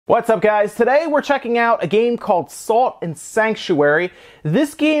What's up, guys? Today we're checking out a game called Salt and Sanctuary.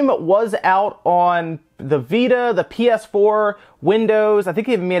 This game was out on the Vita, the PS4, Windows. I think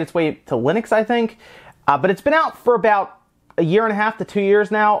it even made its way to Linux, I think. But it's been out for about a year and a half to 2 years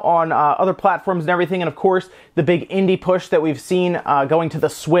now on other platforms and everything. And of course, the big indie push that we've seen going to the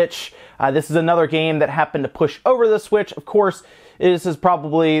Switch. This is another game that happened to push over the Switch. Of course, this is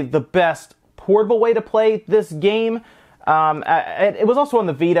probably the best portable way to play this game. It was also on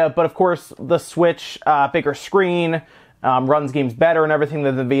the Vita, but of course the Switch, bigger screen, runs games better and everything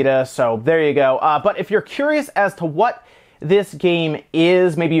than the Vita, so there you go. But if you're curious as to what this game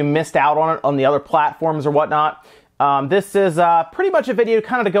is, maybe you missed out on it on the other platforms or whatnot, this is pretty much a video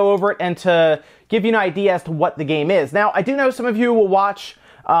kind of to go over it and to give you an idea as to what the game is. Now, I do know some of you will watch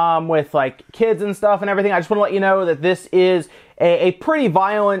with like kids and stuff and everything. I just want to let you know that this is a pretty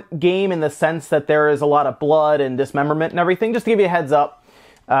violent game in the sense that there is a lot of blood and dismemberment and everything. Just to give you a heads up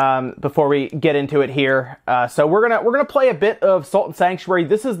before we get into it here. So we're gonna play a bit of Salt and Sanctuary.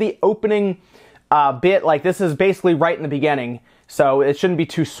 This is the opening bit. Like, this is basically right in the beginning, so it shouldn't be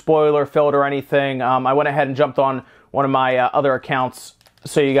too spoiler filled or anything. I went ahead and jumped on one of my other accounts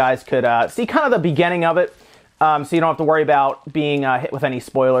so you guys could see kind of the beginning of it. So you don't have to worry about being hit with any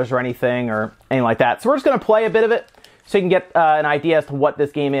spoilers or anything like that. So we're just going to play a bit of it so you can get an idea as to what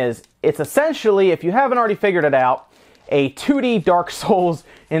this game is. It's essentially, if you haven't already figured it out, a 2D Dark Souls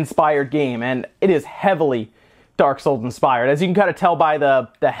inspired game. And it is heavily Dark Souls inspired. As you can kind of tell by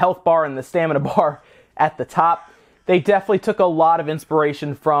the health bar and the stamina bar at the top, they definitely took a lot of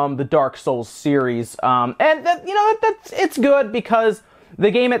inspiration from the Dark Souls series. It's good because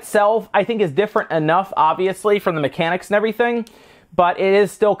the game itself, I think, is different enough, obviously, from the mechanics and everything, but it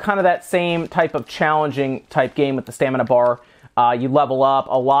is still kind of that same type of challenging type game with the stamina bar. You level up,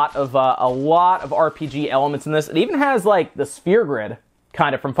 a lot of RPG elements in this. It even has like the sphere grid,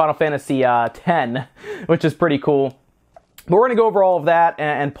 kind of from Final Fantasy X, which is pretty cool. But we're gonna go over all of that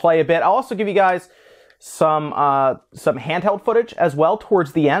and play a bit. I'll also give you guys some handheld footage as well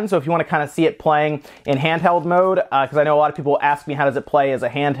towards the end. So if you want to kind of see it playing in handheld mode, because I know a lot of people ask me how does it play as a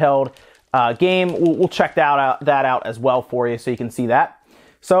handheld game, we'll check that out as well for you so you can see that.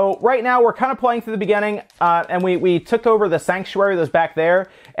 So right now we're kind of playing through the beginning, and we took over the Sanctuary that's back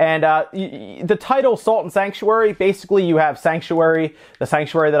there, and the title Salt and Sanctuary, basically you have Sanctuary, the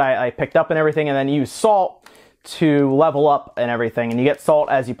Sanctuary that I picked up and everything, and then you use Salt to level up and everything, and you get salt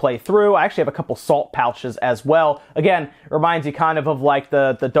as you play through. I actually have a couple salt pouches as well. Again, reminds you kind of like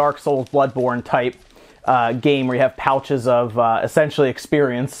the Dark Souls Bloodborne type game where you have pouches of essentially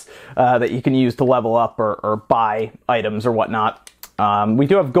experience that you can use to level up or buy items or whatnot. We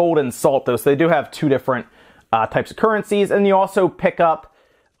do have gold and salt though, so they do have two different types of currencies, and you also pick up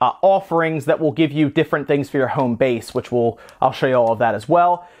offerings that will give you different things for your home base, which I'll show you all of that as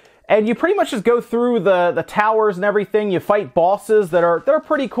well. And you pretty much just go through the towers and everything. You fight bosses that are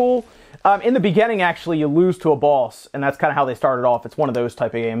pretty cool. In the beginning, actually, you lose to a boss, and that's kind of how they started off. It's one of those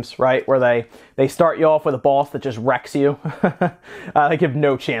type of games, right? Where they start you off with a boss that just wrecks you. They give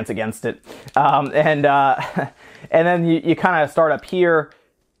no chance against it. And then you kind of start up here,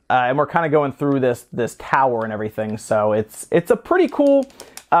 and we're kind of going through this tower and everything. So it's a pretty cool,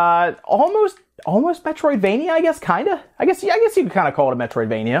 almost Metroidvania, I guess, kinda. I guess you could kind of call it a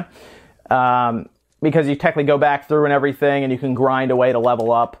Metroidvania, because you technically go back through and everything, and you can grind away to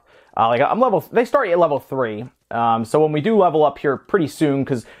level up. They start you at level 3, so when we do level up here pretty soon,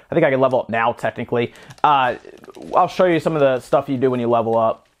 because I think I can level up now technically, I'll show you some of the stuff you do when you level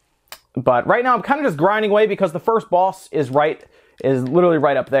up. But right now I'm kind of just grinding away because the first boss is literally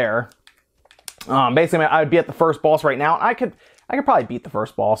right up there. Basically, I would be at the first boss right now, and I could probably beat the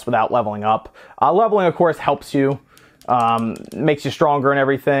first boss without leveling up. Leveling, of course, helps you, makes you stronger and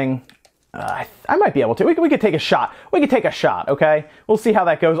everything. I might be able to. We could take a shot. We could take a shot, okay? We'll see how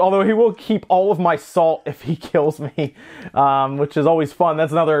that goes. Although he will keep all of my salt if he kills me, which is always fun.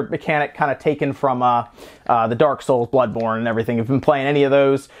 That's another mechanic kind of taken from the Dark Souls, Bloodborne, and everything. If you've been playing any of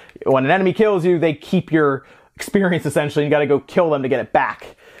those, when an enemy kills you, they keep your experience, essentially. You got to go kill them to get it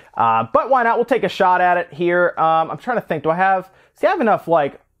back. But why not? We'll take a shot at it here. I'm trying to think. I have enough,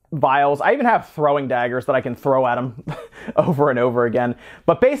 like, vials. I even have throwing daggers that I can throw at him over and over again.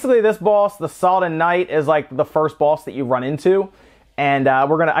 But basically, this boss, the Sodden Knight, is like the first boss that you run into. And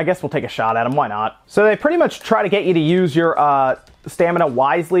I guess we'll take a shot at him. Why not? So they pretty much try to get you to use your stamina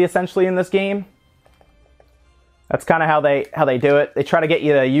wisely, essentially, in this game. That's kind of how they do it. They try to get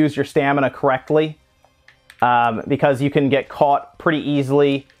you to use your stamina correctly, because you can get caught pretty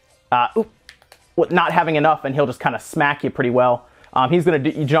easily not having enough, and he'll just kind of smack you pretty well. He's going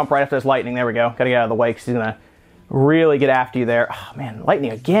to jump right after his lightning. There we go. Got to get out of the way because he's going to really get after you there. Oh, man,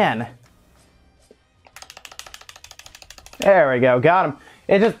 lightning again. There we go. Got him.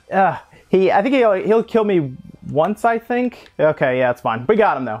 It just, I think he'll kill me once, I think. Okay, yeah, it's fine. We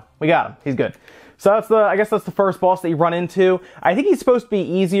got him, though. We got him. He's good. So I guess that's the first boss that you run into. I think he's supposed to be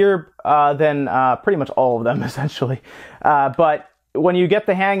easier than pretty much all of them, essentially. But when you get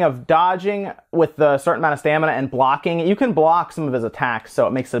the hang of dodging with a certain amount of stamina and blocking, you can block some of his attacks, so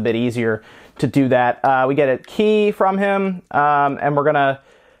it makes it a bit easier to do that. We get a key from him, and we're going to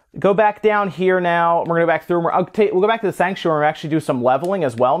go back down here now. We're going to go back through. We'll go back to the Sanctuary and actually do some leveling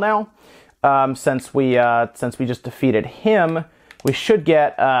as well now. Since we just defeated him, we should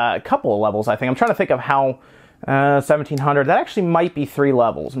get a couple of levels, I think. I'm trying to think of how 1,700. That actually might be 3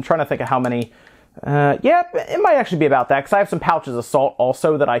 levels. I'm trying to think of how many. Yeah, it might actually be about that, because I have some pouches of salt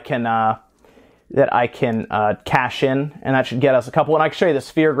also that I can cash in, and that should get us a couple. And I can show you the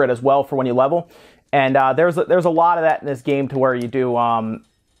sphere grid as well for when you level. And there's a lot of that in this game to where you do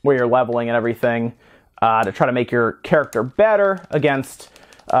where you're leveling and everything to try to make your character better against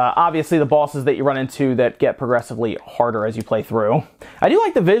obviously the bosses that you run into that get progressively harder as you play through. I do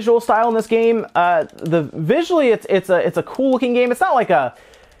like the visual style in this game. Visually it's a cool looking game. It's not like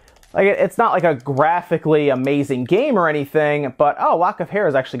a graphically amazing game or anything, but Lock of Hair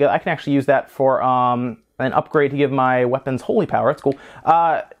is actually good. I can actually use that for an upgrade to give my weapons holy power. That's cool.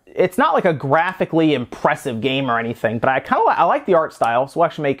 It's not like a graphically impressive game or anything, but I like the art style. So we'll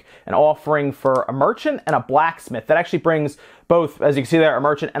actually make an offering for a merchant and a blacksmith. That actually brings both, as you can see there, a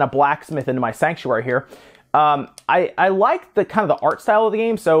merchant and a blacksmith into my sanctuary here. I like the kind of the art style of the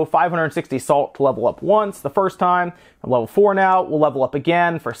game. So 560 salt to level up once the first time. I'm level 4 now. We'll level up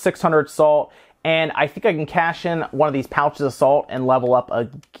again for 600 salt. And I think I can cash in one of these pouches of salt and level up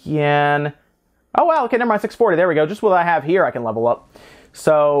again. Oh, wow. Okay, never mind. 640. There we go. Just what I have here, I can level up.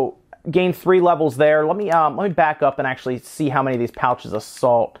 So gain 3 levels there. Let me back up and actually see how many of these pouches of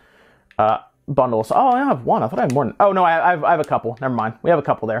salt bundles. Oh, I have one. I thought I had more than... Oh, no, I have a couple. Never mind. We have a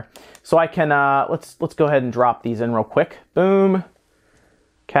couple there. So I can... let's go ahead and drop these in real quick. Boom.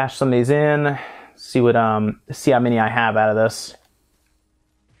 Cash some of these in. See how many I have out of this.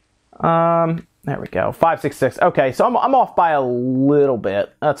 There we go. 566. Okay, so I'm off by a little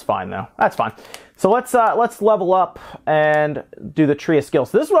bit. That's fine though. That's fine. So let's level up and do the Tree of Skills.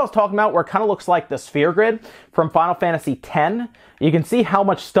 So this is what I was talking about, where it kind of looks like the sphere grid from Final Fantasy X. You can see how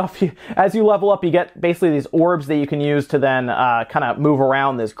much stuff as you level up, you get basically these orbs that you can use to then kind of move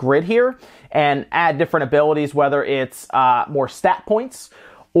around this grid here and add different abilities, whether it's more stat points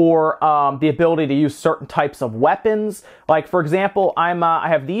or the ability to use certain types of weapons. Like, for example, I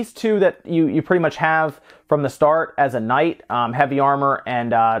have these two that you pretty much have from the start as a knight, heavy armor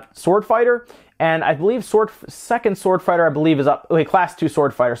and sword fighter. And I believe second sword fighter, I believe, is up, okay, class 2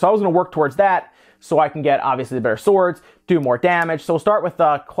 sword fighter. So I was going to work towards that so I can get, obviously, the better swords, do more damage. So we'll start with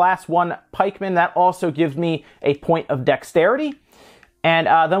class 1 pikeman. That also gives me a point of dexterity. And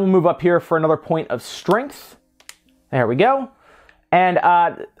then we'll move up here for another point of strength. There we go. And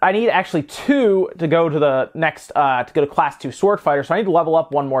I need actually 2 to go to the next, to go to class 2 sword fighter. So I need to level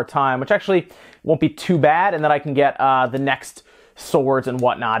up one more time, which actually won't be too bad. And then I can get the next swords and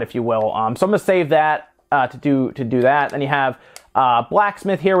whatnot, if you will. So I'm going to save that to do that. Then you have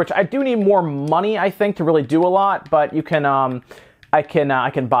blacksmith here, which I do need more money, I think, to really do a lot. But you can, I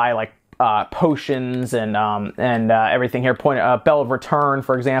can buy like potions and everything here. Bell of Return,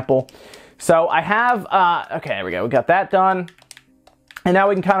 for example. So I have okay, there we go. We got that done. And now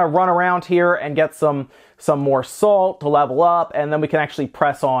we can kind of run around here and get some more salt to level up, and then we can actually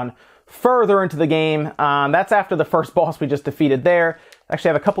press on further into the game. That's after the first boss we just defeated there.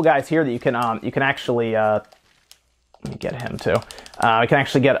 Actually, I have a couple guys here that you can actually let me get him too. We can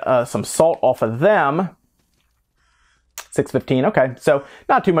actually get some salt off of them. 615. Okay, so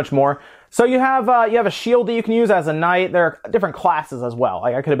not too much more. So you have a shield that you can use as a knight. There are different classes as well.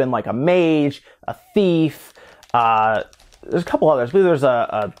 Like I could have been like a mage, a thief. There's a couple others. I believe there's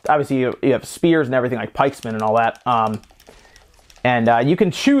obviously you have spears and everything like pikesman and all that. And you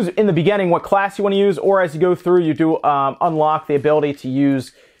can choose in the beginning what class you want to use, or as you go through, you do unlock the ability to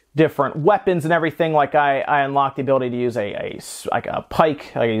use different weapons and everything. Like I unlocked the ability to use like a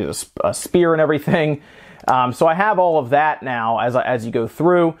pike, I use a spear and everything. So I have all of that now as you go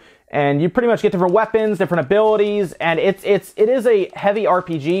through, and you pretty much get different weapons, different abilities, and it is a heavy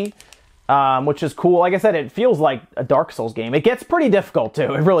RPG. Which is cool. Like I said, it feels like a Dark Souls game. It gets pretty difficult,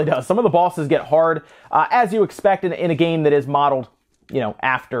 too. It really does. Some of the bosses get hard, as you expect in a game that is modeled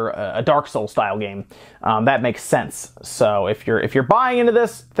after a Dark Souls style game. That makes sense. So if you're buying into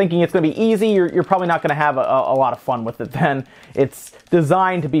this thinking it's going to be easy, you're probably not going to have a lot of fun with it. Then it's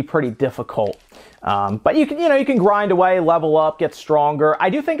designed to be pretty difficult. But you can grind away, level up, get stronger. I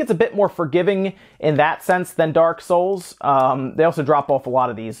do think it's a bit more forgiving in that sense than Dark Souls. They also drop off a lot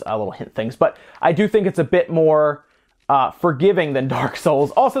of these little hint things, but I do think it's a bit more forgiving than Dark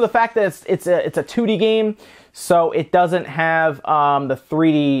Souls. Also, the fact that it's a 2D game, so it doesn't have the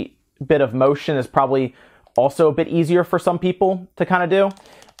 3D bit of motion is probably also a bit easier for some people to kind of do.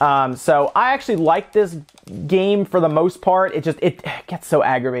 So I actually like this game for the most part. It gets so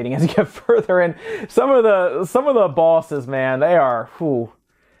aggravating as you get further in. Some of the bosses, man, they are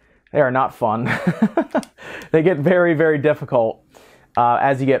not fun. They get very, very difficult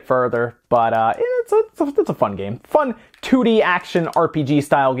as you get further. But it's a fun game, fun 2D action RPG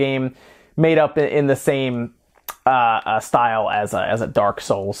style game made up in the same style as a Dark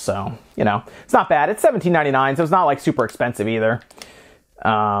Souls. So it's not bad. It's $17.99, so it's not like super expensive either.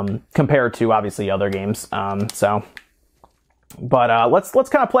 Compared to obviously other games. Let's kind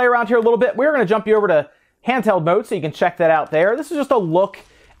of play around here a little bit. We're going to jump you over to handheld mode so you can check that out there. This is just a look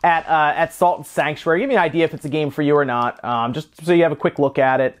at Salt and Sanctuary. Give me an idea if it's a game for you or not. Just so you have a quick look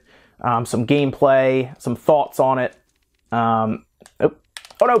at it. Some gameplay, some thoughts on it. Oh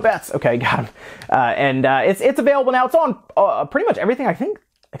no, bets. Okay, got him. It's available now. It's on pretty much everything, I think,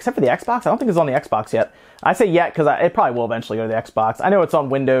 except for the Xbox. I don't think it's on the Xbox yet. I say yet because it probably will eventually go to the Xbox. I know it's on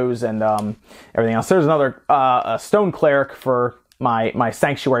Windows and everything else. There's another Stone Cleric for my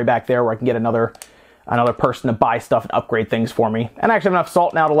Sanctuary back there where I can get another person to buy stuff and upgrade things for me. And I actually have enough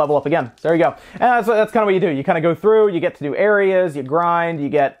salt now to level up again. So there you go. And that's kind of what you do. You kind of go through, you get to new areas, you grind, you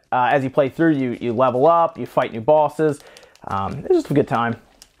get, as you play through, you level up, you fight new bosses. It's just a good time.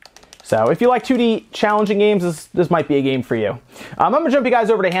 So if you like 2D challenging games, this might be a game for you. I'm going to jump you guys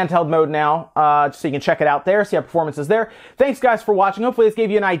over to handheld mode now, just so you can check it out there, see how performance is there. Thanks guys for watching. Hopefully this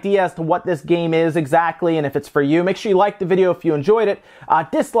gave you an idea as to what this game is exactly and if it's for you. Make sure you like the video if you enjoyed it,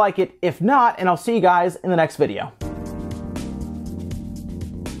 dislike it if not, and I'll see you guys in the next video.